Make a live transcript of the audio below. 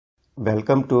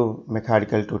Welcome to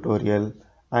mechanical tutorial.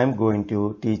 I am going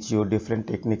to teach you different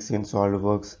techniques in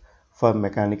SolidWorks for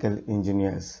mechanical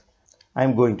engineers. I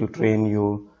am going to train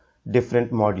you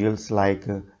different modules like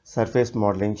surface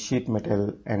modeling, sheet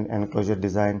metal and enclosure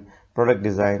design, product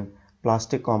design,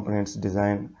 plastic components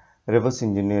design, reverse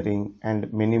engineering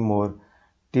and many more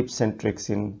tips and tricks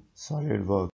in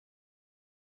SolidWorks.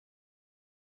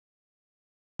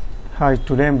 Hi,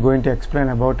 today I am going to explain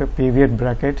about a pivot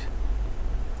bracket.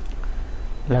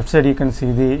 Left side you can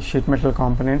see the sheet metal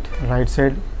component, right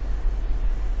side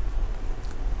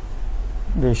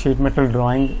the sheet metal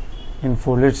drawing in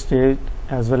folded state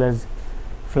as well as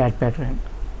flat pattern.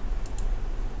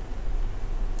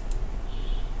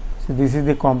 So this is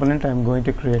the component I am going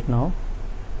to create now.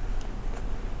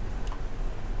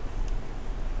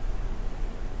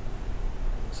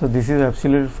 So this is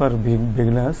absolutely for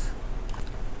beginners.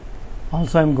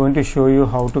 Also I am going to show you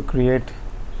how to create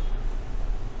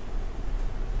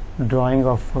drawing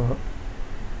of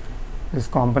this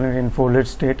component in folded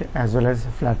state as well as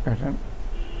flat pattern.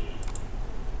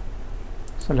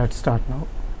 So let's start now.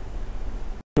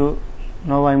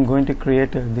 Now I am going to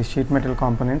create the sheet metal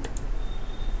component.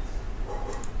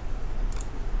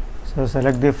 So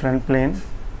select the front plane.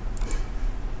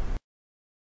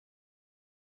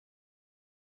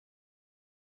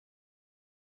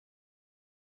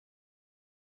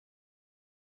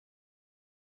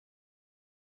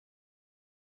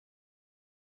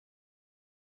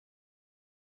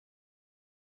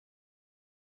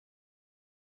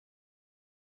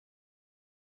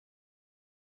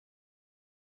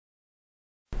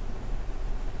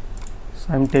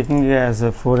 So I am taking it as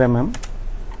a 4 mm.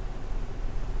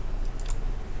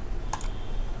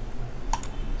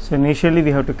 So initially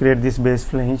we have to create this base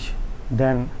flange,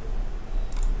 then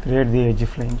create the edge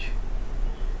flange.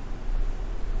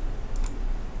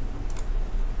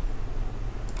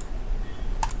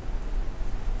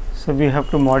 So we have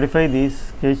to modify this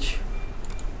sketch.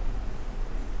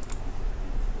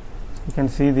 You can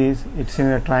see this, it's in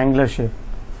a triangular shape.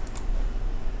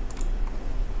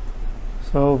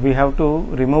 So we have to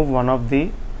remove one of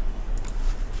the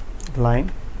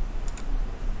line,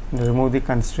 remove the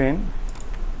constraint.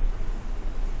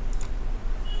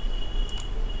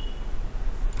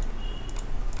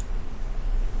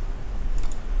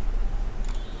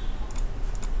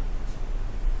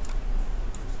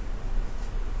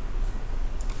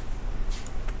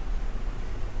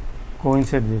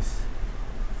 Coincide this.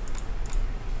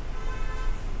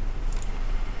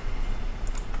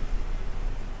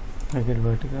 Make it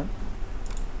vertical.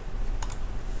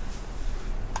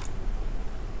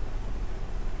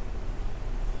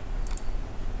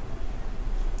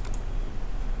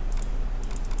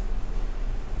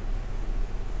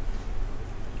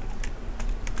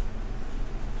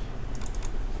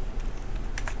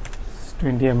 It's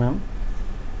 20 mm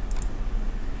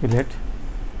fillet.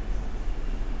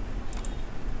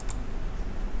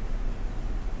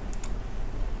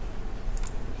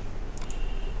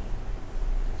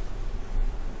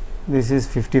 This is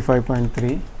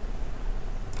 55.3.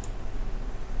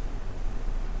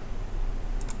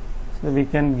 So we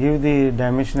can give the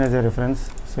dimension as a reference,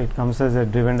 so it comes as a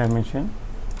driven dimension.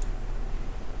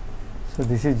 So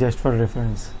this is just for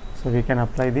reference, so we can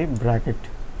apply the bracket.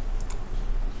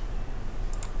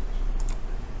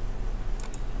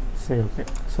 Say okay.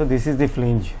 So this is the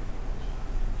flange.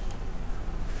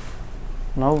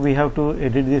 Now we have to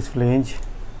edit this flange.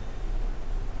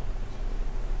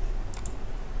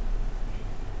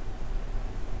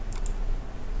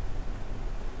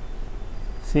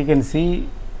 So you can see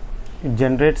it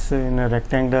generates in a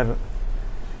rectangular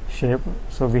shape,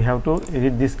 so we have to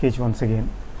edit this sketch once again.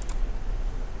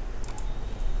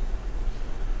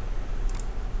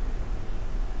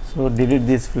 So delete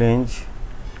this flange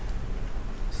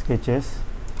sketches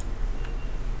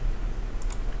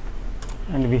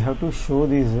and we have to show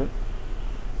this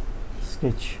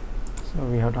sketch, so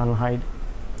we have to unhide.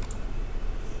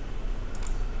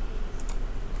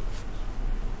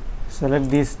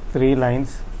 Select these 3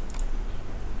 lines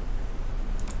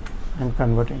and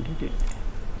convert entity.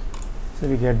 So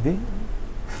we get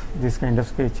this kind of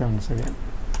sketch once again.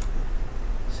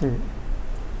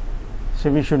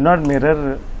 So we should not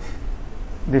mirror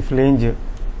the flange.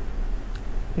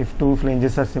 If 2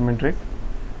 flanges are symmetric,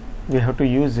 we have to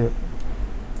use a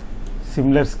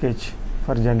similar sketch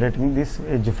for generating this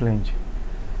edge flange,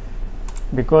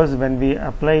 because when we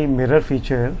apply mirror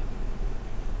feature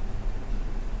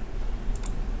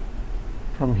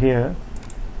from here,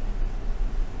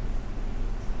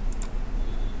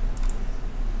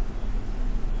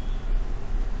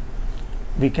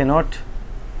 we cannot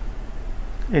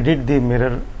edit the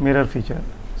mirror feature.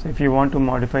 So if you want to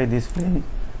modify this flange,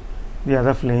 the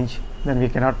other flange, then we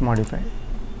cannot modify.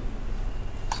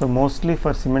 So mostly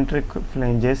for symmetric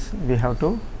flanges we have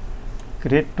to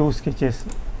create two sketches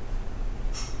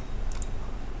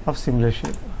of similar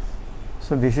shape.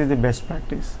 So this is the best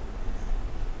practice.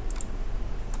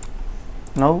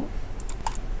 Now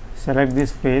select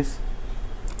this face,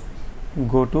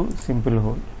 go to simple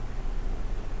hole,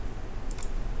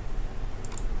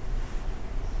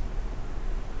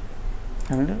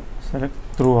 and select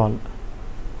through all,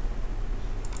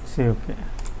 say OK.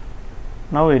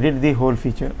 Now edit the hole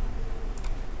feature.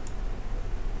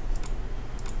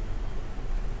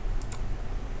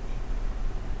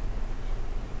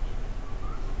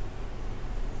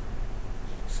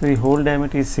 So the hole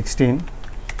diameter is 16.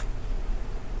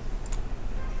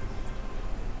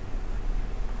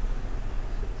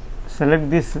 Select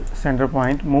this center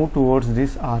point, move towards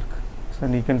this arc. So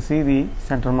you can see the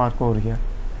center mark over here.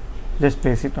 Just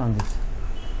place it on this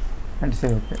and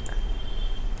say OK.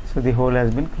 So the hole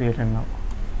has been created now.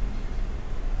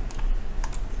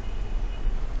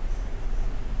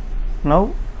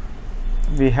 Now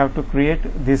we have to create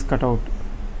this cutout.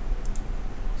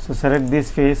 So select this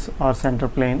face or center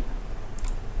plane,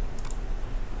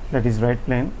 that is right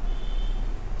plane,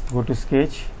 go to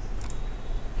sketch.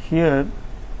 Here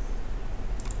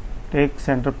take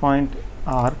center point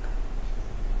arc,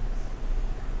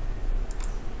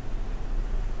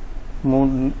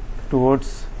 move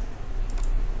towards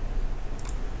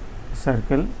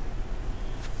circle,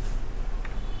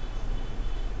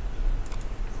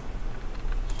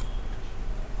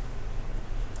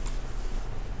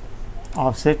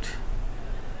 offset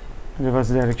reverse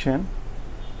direction,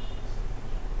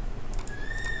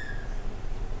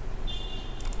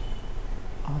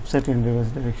 offset in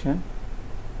reverse direction.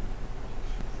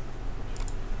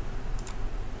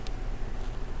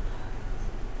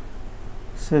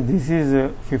 So this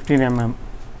is 15 mm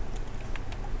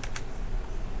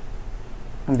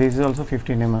and this is also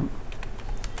 15 mm.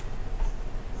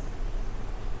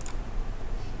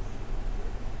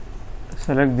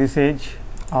 Select this edge,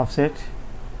 offset,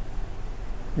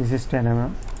 this is 10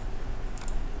 mm.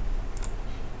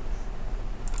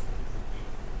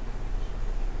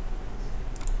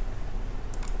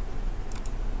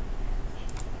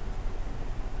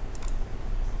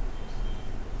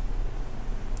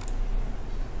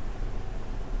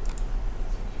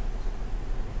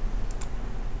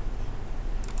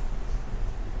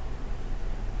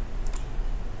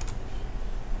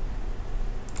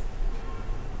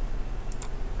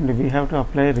 And we have to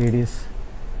apply radius.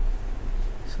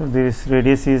 So this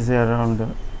radius is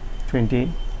around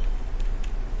 20.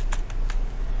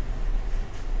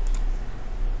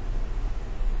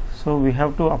 So we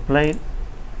have to apply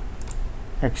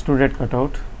extruded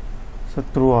cutout, so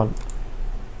through all,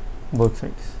 both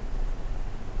sides.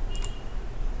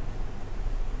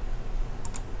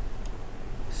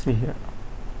 See here.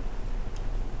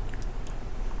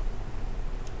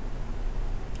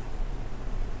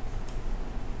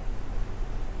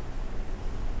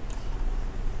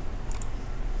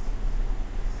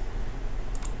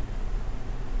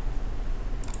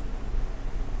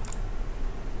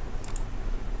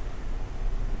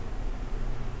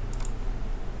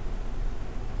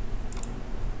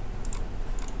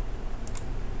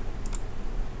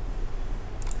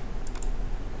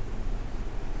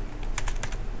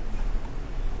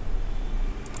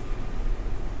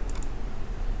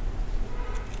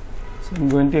 So I'm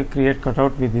going to create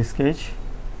cutout with this sketch.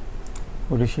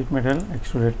 Go to sheet metal,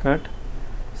 extruded cut.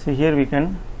 So here we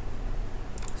can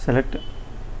select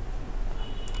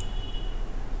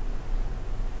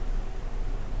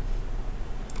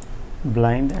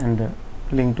blind and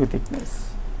link to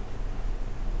thickness.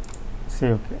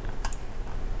 Say OK.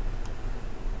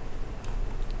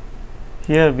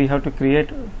 Here we have to create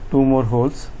two more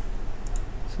holes.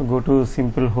 So go to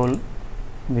simple hole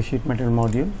in the sheet metal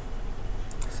module.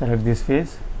 Select this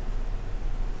face.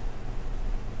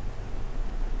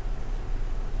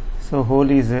 So hole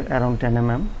is around 10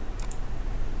 mm.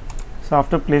 So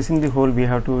after placing the hole, we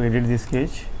have to edit the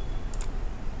sketch.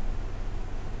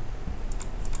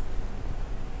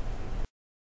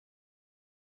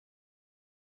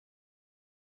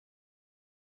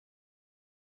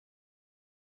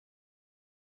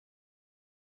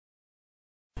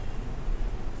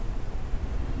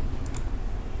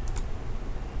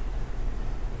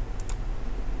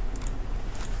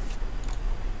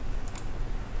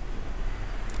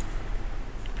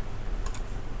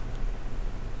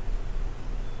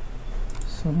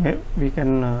 So we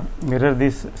can mirror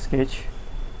this sketch.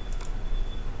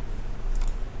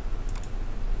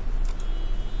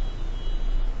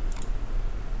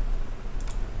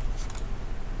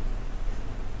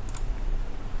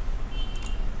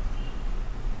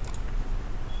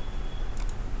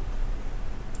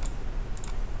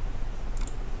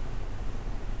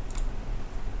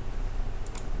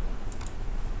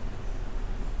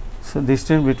 So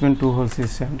distance between two holes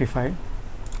is 75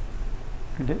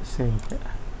 and say OK.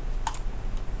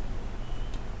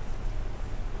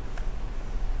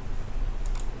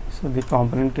 So the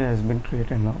component has been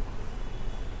created now.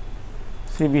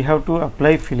 See, we have to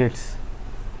apply fillets.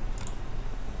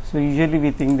 So usually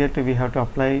we think that we have to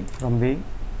apply from the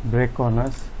break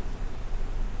corners,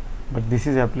 but this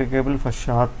is applicable for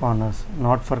sharp corners,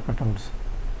 not for cutouts.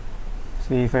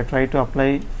 So if I try to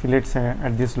apply fillets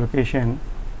at this location,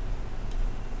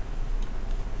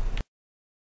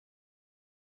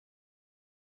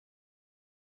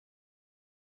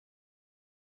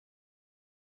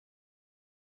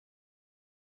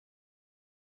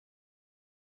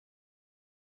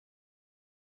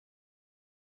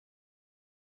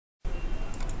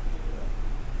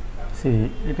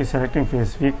 see, it is selecting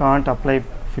face. We can't apply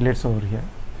fillets over here.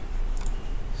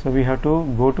 So we have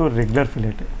to go to regular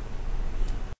fillet.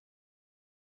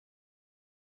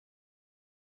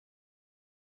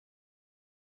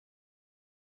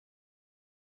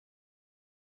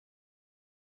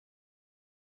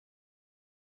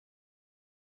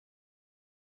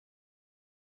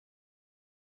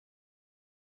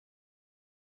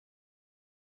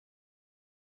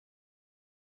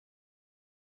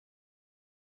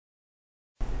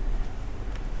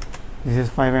 This is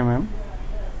 5 mm.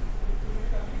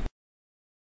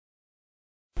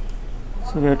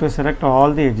 So we have to select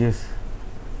all the edges.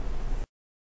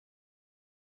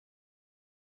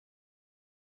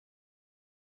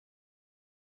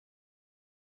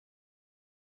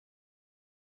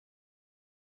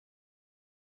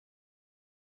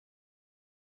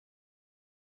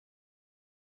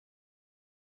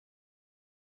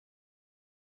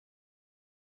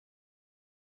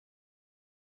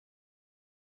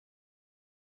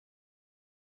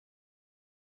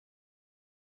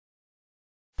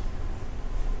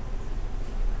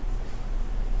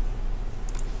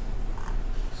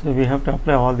 So we have to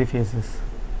apply all the faces,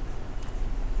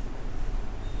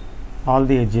 all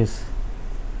the edges.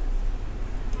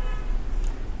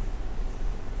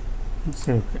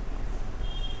 Say OK.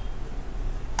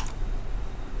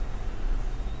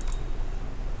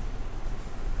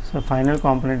 So final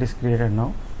component is created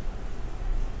now.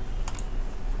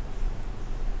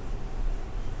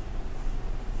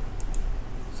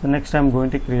 So next I am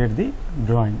going to create the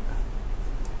drawing.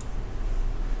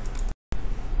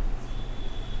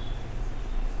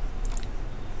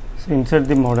 So insert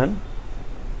the model.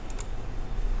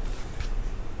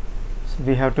 So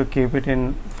we have to keep it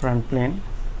in front plane,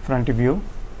 front view.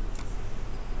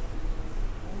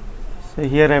 So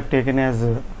here I have taken as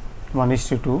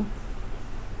 1:2.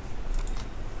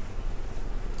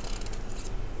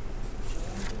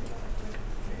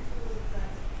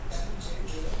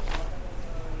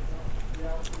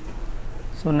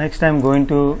 So next I am going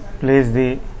to place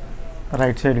the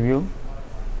right side view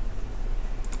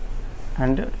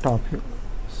and top view.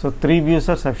 So 3 views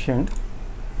are sufficient,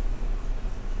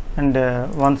 and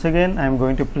once again I am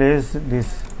going to place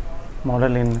this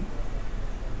model in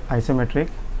isometric.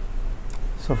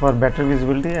 So for better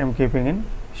visibility I am keeping in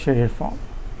shaded form.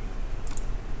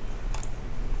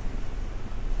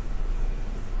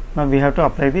 Now we have to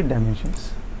apply the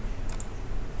dimensions.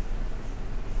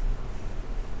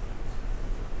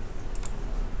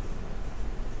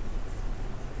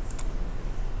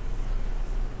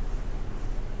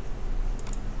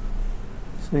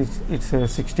 So it's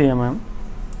 60 mm,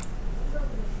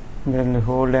 then the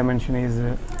whole dimension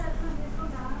is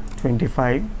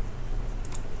 25.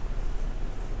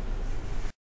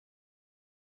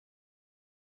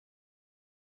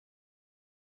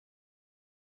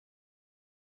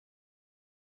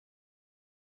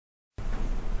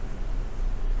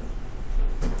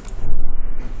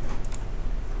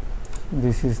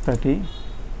 This is 30.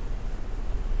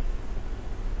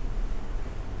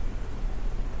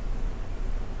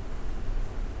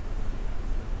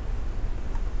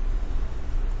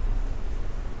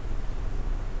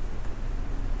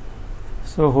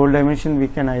 So whole dimension we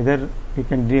can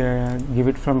give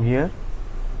it from here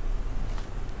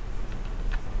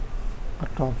or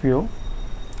top view.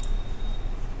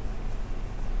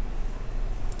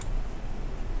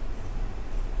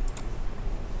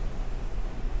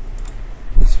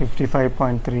 It's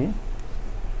 55.3.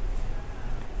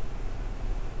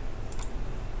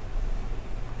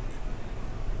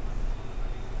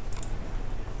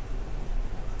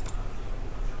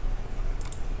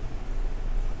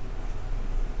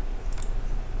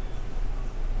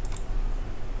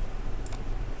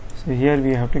 So here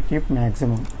we have to keep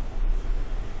maximum,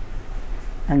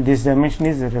 and this dimension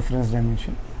is a reference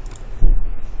dimension.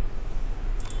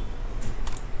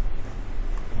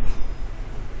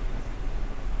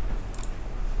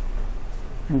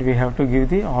 and we have to give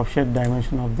the offset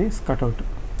dimension of this cutout.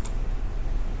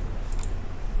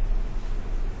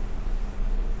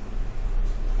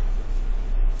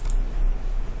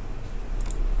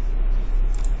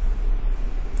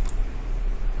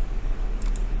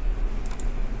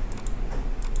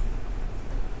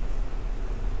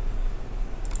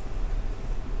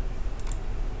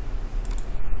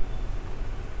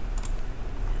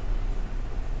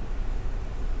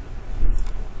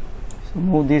 So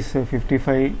move this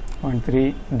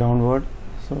 55.3 downward,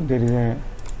 so there is a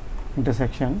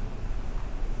intersection,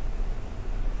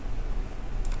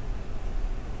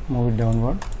 move it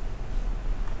downward.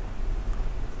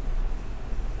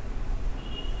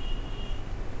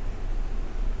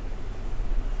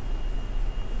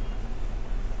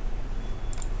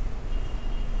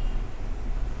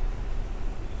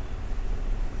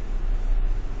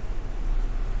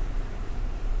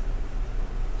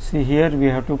 See, here we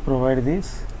have to provide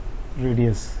this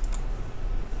radius.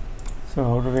 So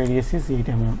outer radius is 8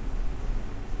 mm.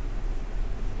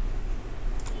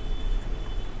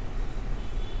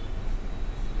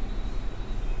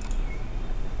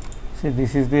 See,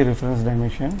 this is the reference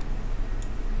dimension.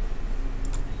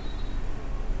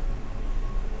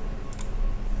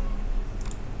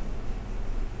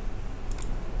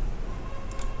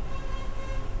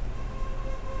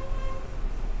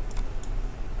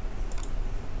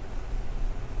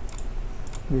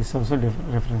 This is also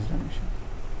reference dimension.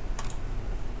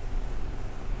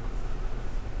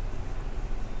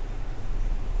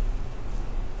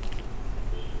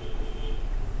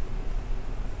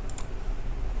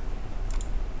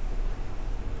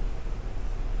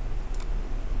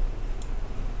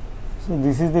 So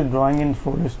this is the drawing in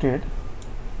folio state.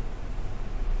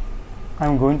 I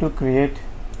am going to create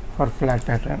for flat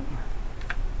pattern.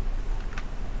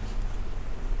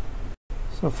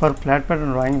 So for flat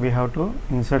pattern drawing, we have to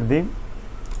insert the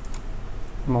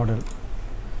model.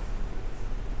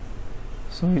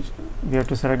 So we have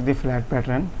to select the flat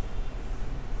pattern.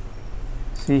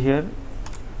 See here,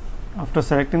 after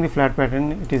selecting the flat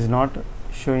pattern, it is not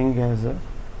showing as a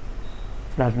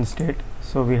flattened state.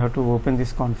 So we have to open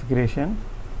this configuration.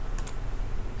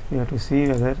 We have to see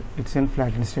whether it's in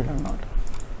flattened state or not.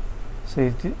 So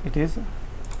it is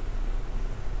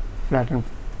flattened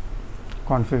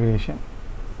configuration.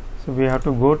 So we have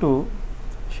to go to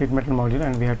sheet metal module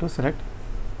and we have to select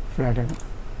flatten.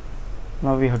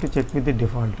 Now we have to check with the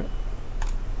default.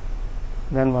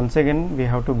 Then once again we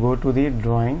have to go to the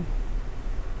drawing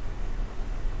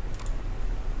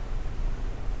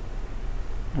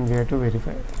and we have to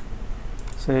verify.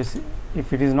 So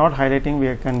if it is not highlighting,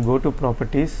 we can go to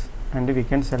properties and we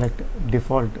can select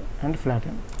default and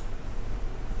flatten.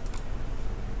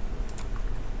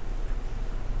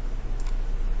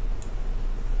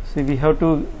 So we have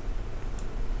to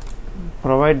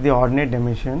provide the ordinate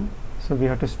dimension. So we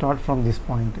have to start from this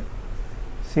point.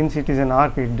 Since it is an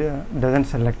arc, it doesn't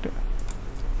select.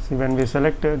 So when we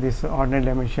select this ordinate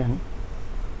dimension,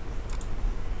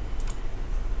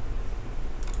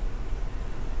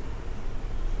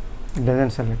 it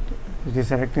doesn't select. It is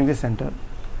selecting the center.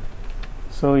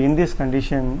 So in this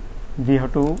condition, we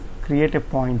have to create a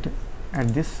point at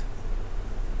this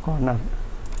corner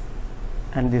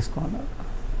and this corner.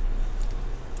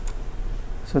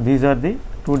 So these are the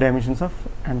two dimensions of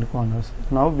end corners.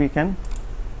 Now we can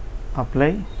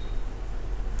apply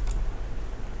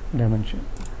dimension.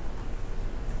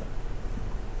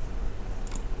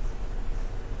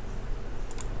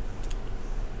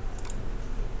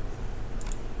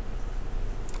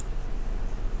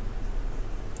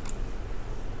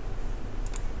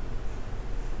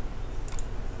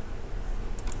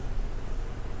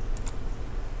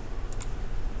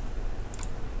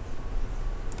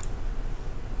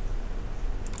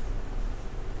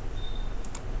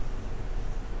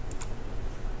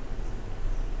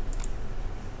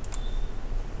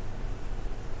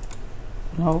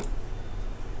 Now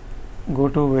go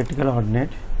to vertical ordinate,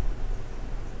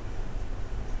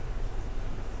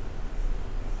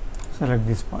 select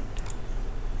this point.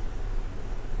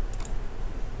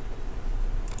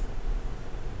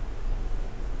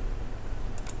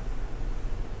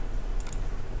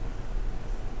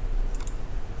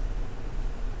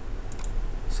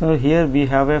 So here we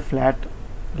have a flat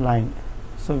line,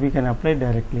 so we can apply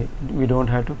directly. We don't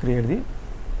have to create the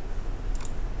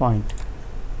point.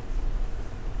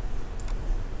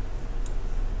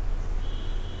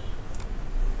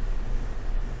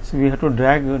 So we have to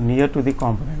drag near to the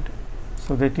component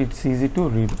so that it's easy to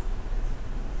read.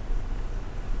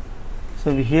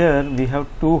 So here we have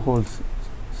two holes.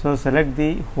 So select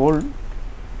the hole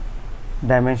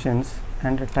dimensions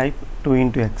and type 2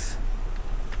 into x.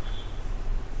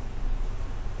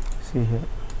 see here.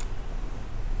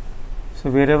 So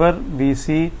wherever we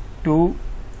see two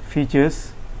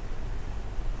features,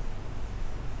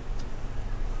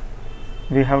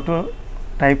 we have to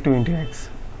type 2 into x.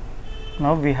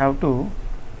 Now we have to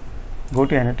go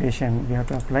to annotation, we have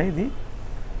to apply the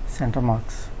center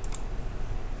marks.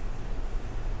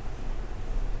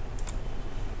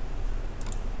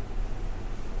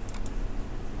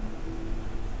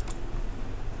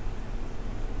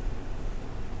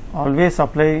 Always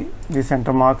apply the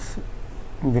center marks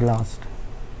in the last.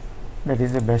 That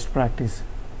is the best practice.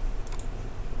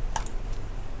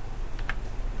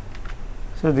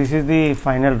 So this is the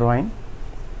final drawing.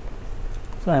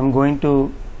 So I am going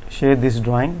to share this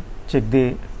drawing. Check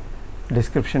the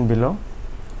description below.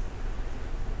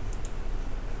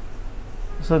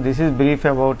 So this is brief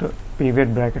about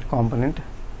pivot bracket component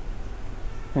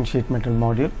in sheet metal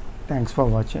module. Thanks for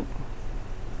watching.